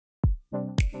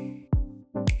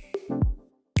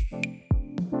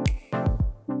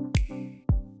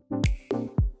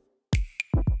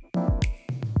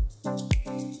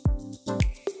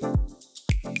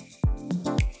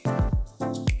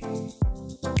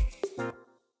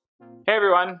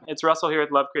everyone, it's Russell here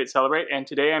with Love Create Celebrate, and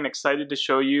today I'm excited to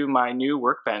show you my new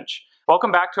workbench.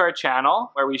 Welcome back to our channel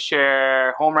where we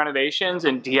share home renovations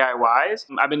and DIYs.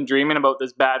 I've been dreaming about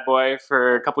this bad boy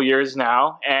for a couple years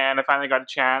now, and I finally got a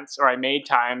chance, or I made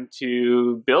time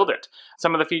to build it.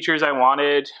 Some of the features I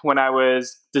wanted when I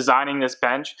was designing this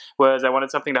bench was I wanted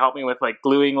something to help me with like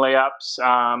gluing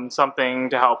layups, something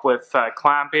to help with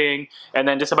clamping, and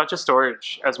then just a bunch of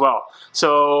storage as well.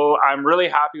 So I'm really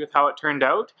happy with how it turned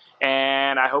out,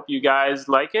 and I hope you guys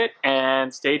like it,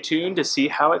 and stay tuned to see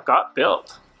how it got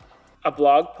built. A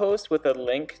blog post with a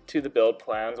link to the build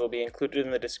plans will be included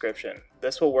in the description.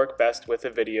 This will work best with a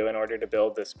video in order to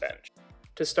build this bench.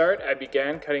 To start, I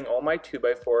began cutting all my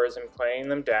 2x4s and planning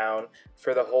them down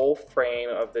for the whole frame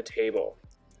of the table.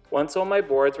 Once all my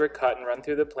boards were cut and run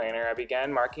through the planer, I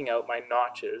began marking out my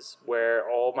notches where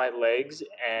all my legs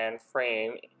and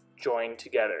frame join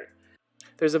together.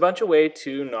 There's a bunch of ways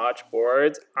to notch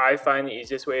boards. I find the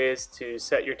easiest way is to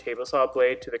set your table saw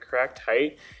blade to the correct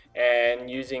height and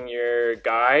using your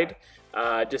guide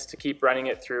just to keep running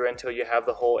it through until you have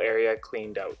the whole area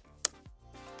cleaned out.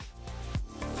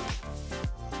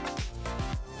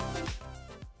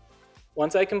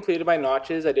 Once I completed my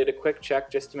notches, I did a quick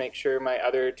check just to make sure my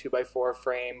other 2x4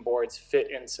 frame boards fit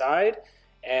inside,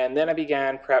 and then I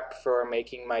began prep for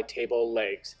making my table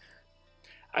legs.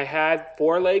 I had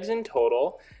 4 legs in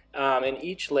total, and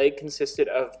each leg consisted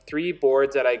of 3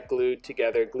 boards that I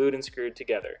glued and screwed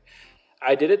together.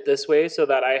 I did it this way so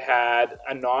that I had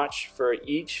a notch for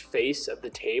each face of the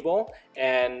table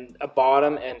and a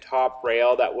bottom and top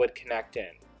rail that would connect in.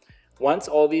 Once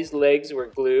all these legs were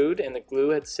glued and the glue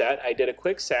had set, I did a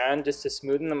quick sand just to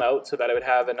smoothen them out so that I would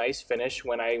have a nice finish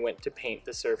when I went to paint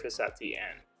the surface at the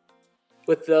end.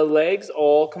 With the legs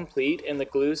all complete and the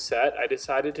glue set, I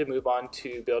decided to move on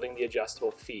to building the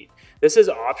adjustable feet. This is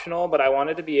optional, but I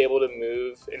wanted to be able to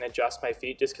move and adjust my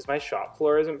feet just because my shop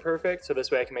floor isn't perfect, so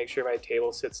this way I can make sure my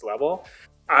table sits level.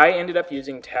 I ended up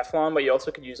using Teflon, but you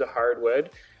also could use a hardwood.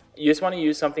 You just want to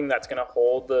use something that's going to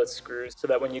hold the screws so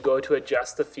that when you go to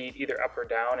adjust the feet either up or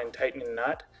down and tighten a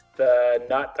nut, the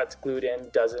nut that's glued in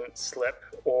doesn't slip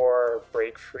or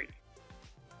break free.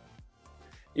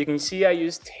 You can see I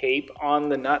used tape on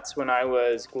the nuts when I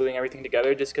was gluing everything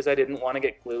together just because I didn't want to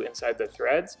get glue inside the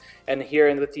threads. And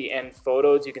here with the end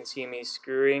photos, you can see me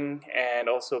screwing and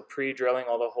also pre-drilling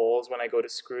all the holes when I go to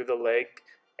screw the leg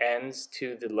ends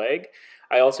to the leg.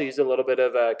 I also used a little bit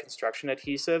of construction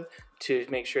adhesive to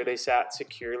make sure they sat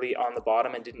securely on the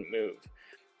bottom and didn't move.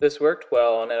 This worked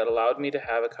well, and it allowed me to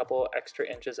have a couple extra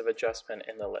inches of adjustment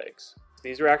in the legs.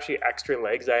 These were actually extra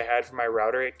legs I had for my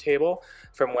router table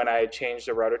from when I changed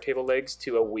the router table legs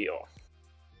to a wheel.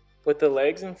 With the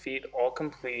legs and feet all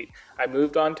complete, I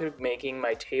moved on to making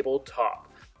my table top.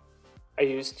 I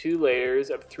used 2 layers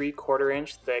of 3/4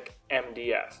 inch thick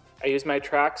MDF. I used my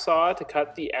track saw to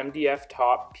cut the MDF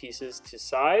top pieces to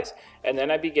size, and then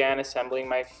I began assembling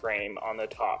my frame on the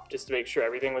top just to make sure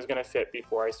everything was going to fit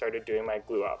before I started doing my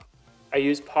glue up. I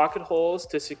used pocket holes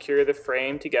to secure the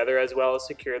frame together as well as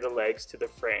secure the legs to the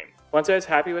frame. Once I was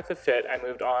happy with the fit, I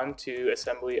moved on to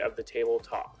assembly of the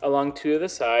tabletop. Along 2 of the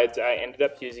sides, I ended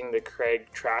up using the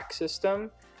Kreg track system.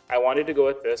 I wanted to go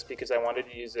with this because I wanted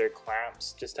to use their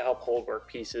clamps just to help hold work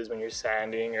pieces when you're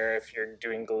sanding or if you're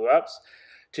doing glue ups.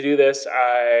 To do this,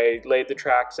 I laid the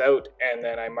tracks out and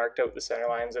then I marked out the center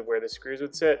lines of where the screws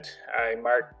would sit. I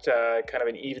marked kind of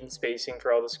an even spacing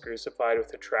for all the screws supplied with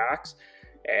the tracks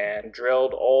and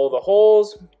drilled all the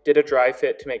holes, did a dry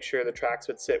fit to make sure the tracks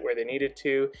would sit where they needed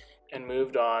to, and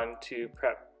moved on to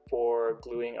prep for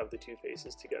gluing of the 2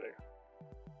 faces together.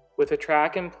 With a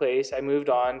track in place, I moved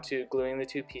on to gluing the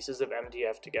 2 pieces of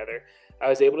MDF together. I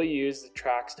was able to use the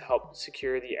tracks to help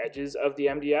secure the edges of the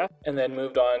MDF, and then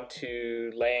moved on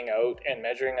to laying out and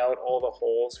measuring out all the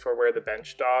holes for where the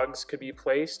bench dogs could be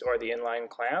placed or the inline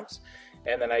clamps.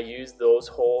 And then I used those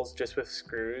holes just with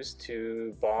screws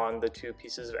to bond the 2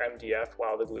 pieces of MDF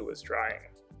while the glue was drying.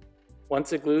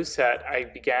 Once the glue set, I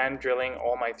began drilling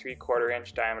all my 3/4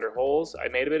 inch diameter holes. I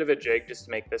made a bit of a jig just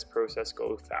to make this process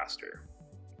go faster.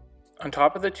 On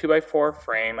top of the 2x4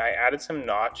 frame, I added some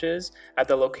notches at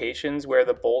the locations where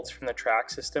the bolts from the track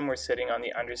system were sitting on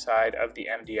the underside of the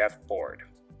MDF board.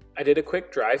 I did a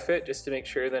quick dry fit just to make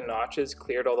sure the notches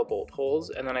cleared all the bolt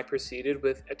holes, and then I proceeded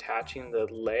with attaching the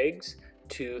legs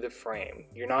to the frame.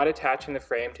 You're not attaching the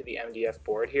frame to the MDF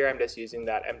board here, I'm just using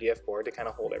that MDF board to kind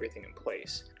of hold everything in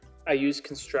place. I used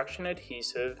construction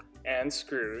adhesive and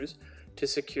screws to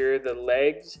secure the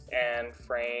legs and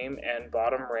frame and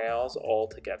bottom rails all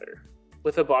together.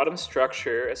 With the bottom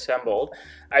structure assembled,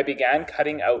 I began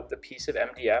cutting out the piece of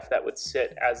MDF that would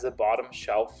sit as the bottom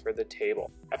shelf for the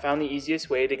table. I found the easiest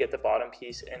way to get the bottom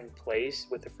piece in place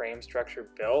with the frame structure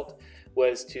built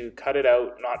was to cut it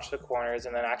out, notch the corners,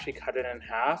 and then actually cut it in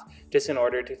half just in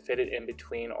order to fit it in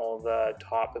between all the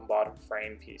top and bottom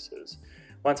frame pieces.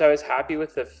 Once I was happy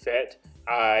with the fit,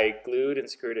 I glued and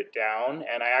screwed it down,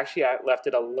 and I actually left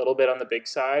it a little bit on the big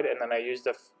side, and then I used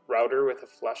a router with a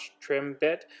flush trim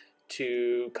bit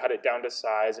to cut it down to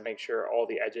size and make sure all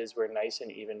the edges were nice and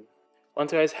even.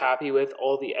 Once I was happy with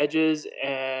all the edges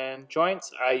and joints,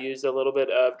 I used a little bit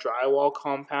of drywall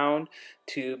compound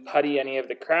to putty any of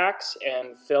the cracks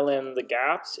and fill in the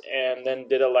gaps, and then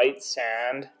did a light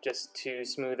sand just to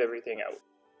smooth everything out.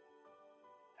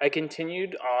 I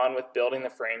continued on with building the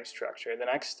frame structure. The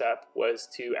next step was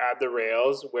to add the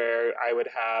rails where I would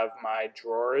have my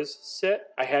drawers sit.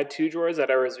 I had 2 drawers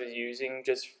that I was using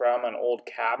just from an old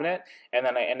cabinet, and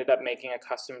then I ended up making a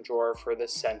custom drawer for the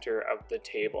center of the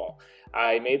table.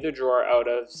 I made the drawer out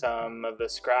of some of the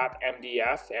scrap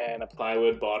MDF and a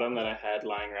plywood bottom that I had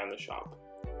lying around the shop.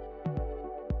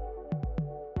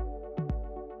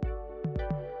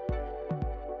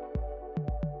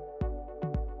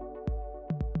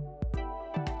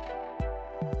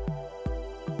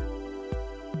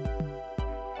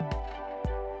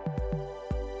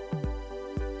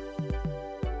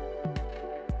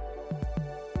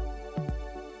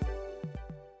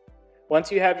 Once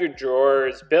you have your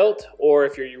drawers built, or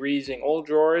if you're reusing old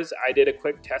drawers, I did a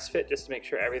quick test fit just to make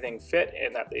sure everything fit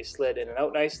and that they slid in and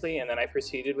out nicely, and then I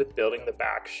proceeded with building the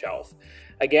back shelf.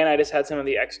 Again, I just had some of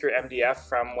the extra MDF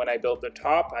from when I built the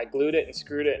top. I glued it and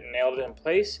screwed it and nailed it in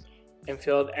place, and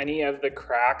filled any of the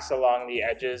cracks along the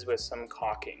edges with some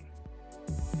caulking.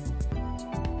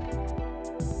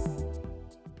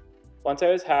 Once I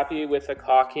was happy with the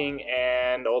caulking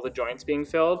and all the joints being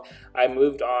filled, I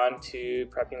moved on to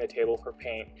prepping the table for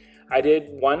paint. I did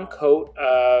 1 coat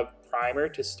of primer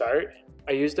to start.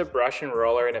 I used a brush and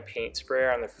roller and a paint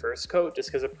sprayer on the first coat just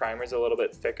because the primer is a little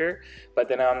bit thicker, but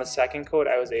then on the second coat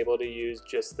I was able to use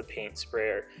just the paint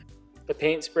sprayer. The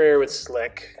paint sprayer was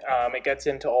slick, it gets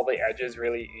into all the edges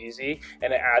really easy,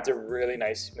 and it adds a really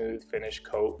nice smooth finish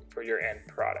coat for your end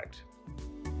product.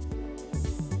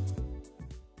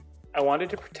 I wanted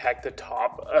to protect the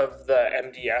top of the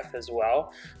MDF as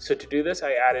well, so to do this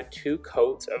I added 2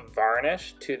 coats of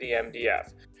varnish to the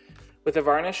MDF. With the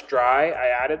varnish dry,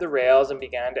 I added the rails and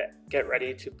began to get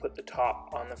ready to put the top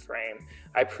on the frame.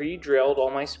 I pre-drilled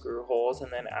all my screw holes and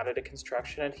then added a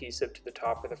construction adhesive to the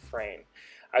top of the frame.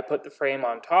 I put the frame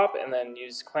on top and then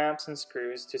used clamps and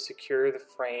screws to secure the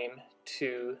frame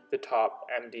to the top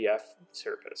MDF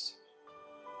surface.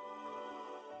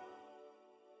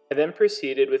 I then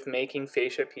proceeded with making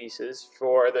fascia pieces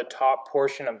for the top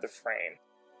portion of the frame.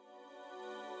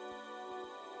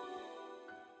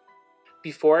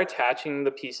 Before attaching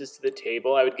the pieces to the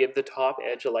table, I would give the top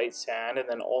edge a light sand and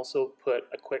then also put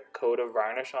a quick coat of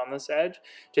varnish on this edge.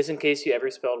 Just in case you ever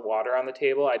spilled water on the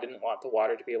table, I didn't want the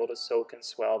water to be able to soak and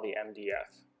swell the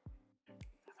MDF.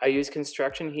 I used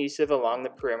construction adhesive along the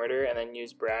perimeter and then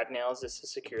used brad nails just to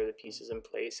secure the pieces in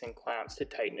place and clamps to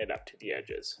tighten it up to the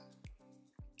edges.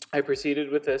 I proceeded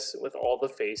with this with all the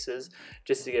faces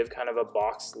just to give kind of a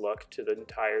boxed look to the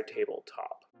entire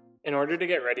tabletop. In order to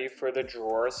get ready for the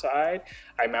drawer side,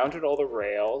 I mounted all the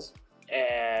rails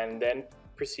and then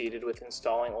proceeded with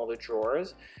installing all the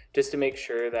drawers just to make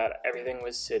sure that everything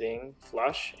was sitting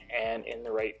flush and in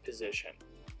the right position.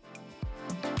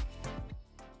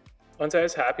 Once I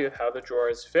was happy with how the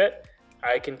drawers fit,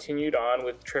 I continued on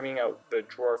with trimming out the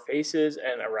drawer faces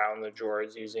and around the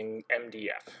drawers using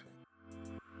MDF.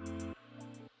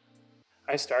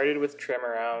 I started with trim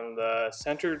around the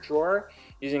center drawer.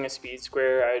 Using a speed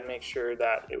square, I would make sure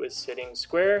that it was sitting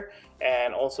square,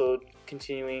 and also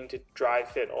continuing to dry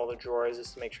fit all the drawers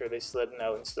just to make sure they slid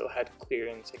out and still had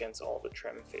clearance against all the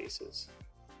trim faces.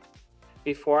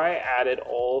 Before I added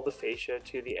all the fascia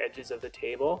to the edges of the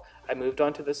table, I moved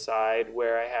on to the side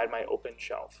where I had my open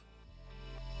shelf.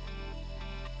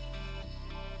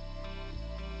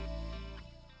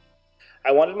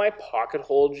 I wanted my pocket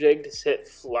hole jig to sit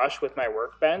flush with my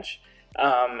workbench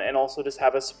and also just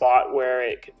have a spot where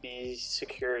it could be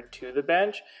secured to the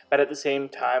bench, but at the same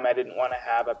time I didn't want to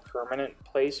have a permanent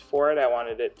place for it. I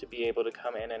wanted it to be able to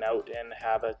come in and out and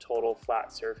have a total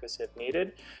flat surface if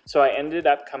needed. So I ended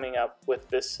up coming up with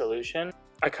this solution.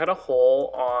 I cut a hole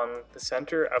on the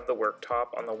center of the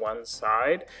worktop on the one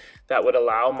side that would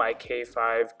allow my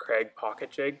K5 Kreg pocket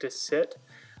jig to sit.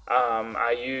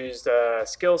 I used a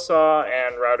skill saw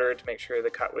and router to make sure the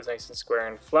cut was nice and square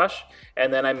and flush,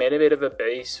 and then I made a bit of a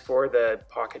base for the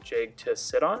pocket jig to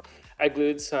sit on. I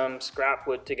glued some scrap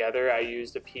wood together. I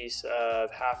used a piece of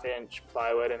 1/2-inch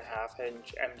plywood and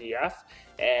 1/2-inch MDF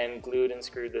and glued and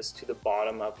screwed this to the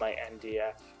bottom of my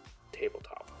MDF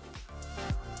tabletop.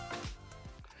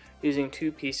 Using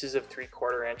 2 pieces of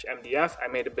 3/4-inch MDF, I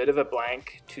made a bit of a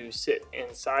blank to sit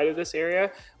inside of this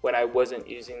area when I wasn't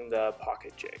using the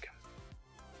pocket jig.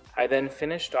 I then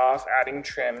finished off adding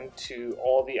trim to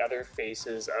all the other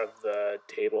faces of the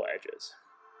table edges.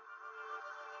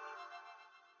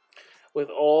 With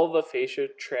all the fascia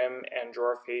trim and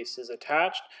drawer faces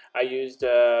attached, I used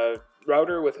a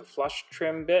router with a flush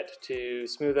trim bit to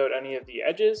smooth out any of the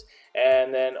edges,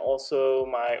 and then also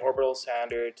my orbital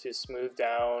sander to smooth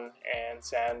down and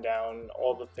sand down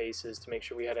all the faces to make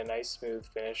sure we had a nice smooth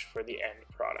finish for the end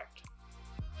product.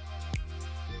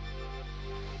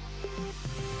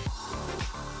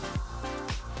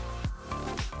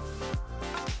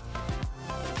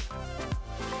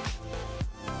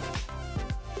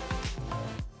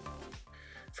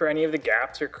 For any of the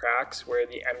gaps or cracks where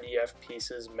the MDF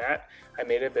pieces met, I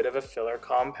made a bit of a filler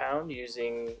compound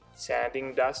using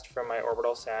sanding dust from my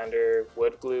orbital sander,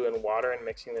 wood glue, and water, and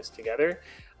mixing this together.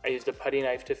 I used a putty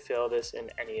knife to fill this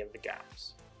in any of the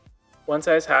gaps. Once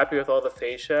I was happy with all the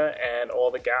fascia and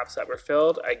all the gaps that were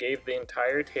filled, I gave the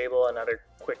entire table another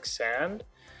quick sand.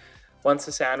 Once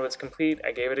the sand was complete,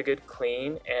 I gave it a good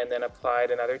clean and then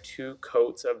applied another 2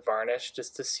 coats of varnish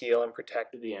just to seal and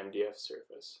protect the MDF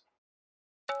surface.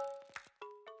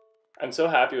 I'm so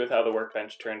happy with how the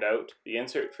workbench turned out. The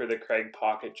insert for the Kreg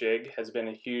pocket jig has been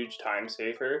a huge time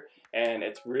saver, and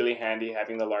it's really handy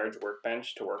having the large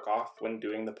workbench to work off when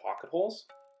doing the pocket holes.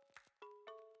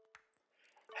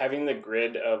 Having the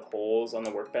grid of holes on the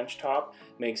workbench top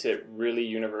makes it really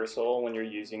universal when you're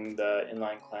using the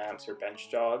inline clamps or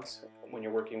bench jogs when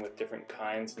you're working with different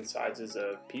kinds and sizes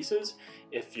of pieces.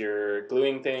 If you're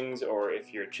gluing things, or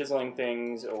if you're chiseling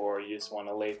things, or you just want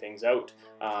to lay things out,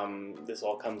 this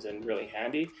all comes in really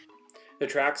handy. The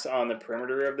tracks on the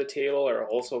perimeter of the table are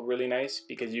also really nice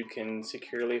because you can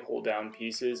securely hold down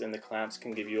pieces, and the clamps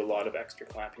can give you a lot of extra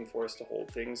clamping force to hold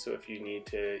things, so if you need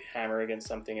to hammer against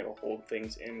something, it will hold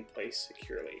things in place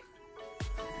securely.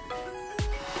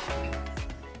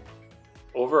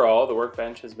 Overall, the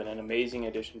workbench has been an amazing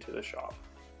addition to the shop.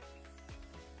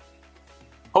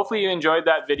 Hopefully you enjoyed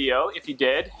that video. If you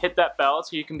did, hit that bell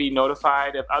so you can be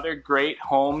notified of other great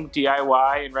home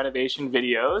DIY and renovation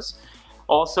videos.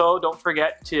 Also, don't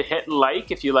forget to hit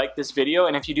like if you like this video,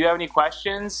 and if you do have any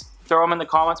questions, throw them in the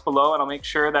comments below and I'll make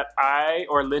sure that I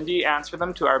or Lindy answer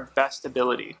them to our best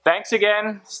ability. Thanks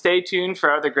again. Stay tuned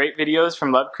for other great videos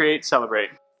from Love, Create,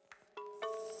 Celebrate.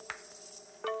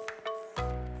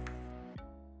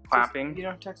 Clapping. You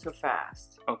don't talk so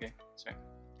fast. Okay, sorry.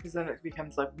 Because then it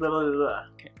becomes like blah blah blah.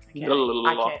 Okay. I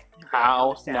can't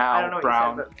How now, I don't know what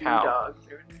brown you said, but cow. dogs.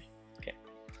 Okay.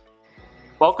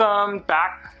 Welcome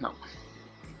back. No.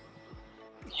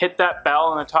 Hit that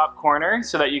bell in the top corner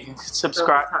so that you can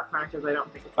subscribe. Top corner, because I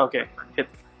don't think it's okay. Hit.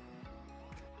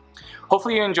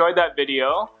 Hopefully you enjoyed that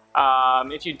video.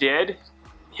 If you did,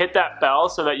 hit that bell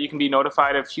so that you can be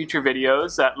notified of future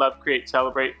videos that Love, Create,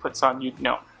 Celebrate puts on you.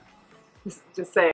 No. Just say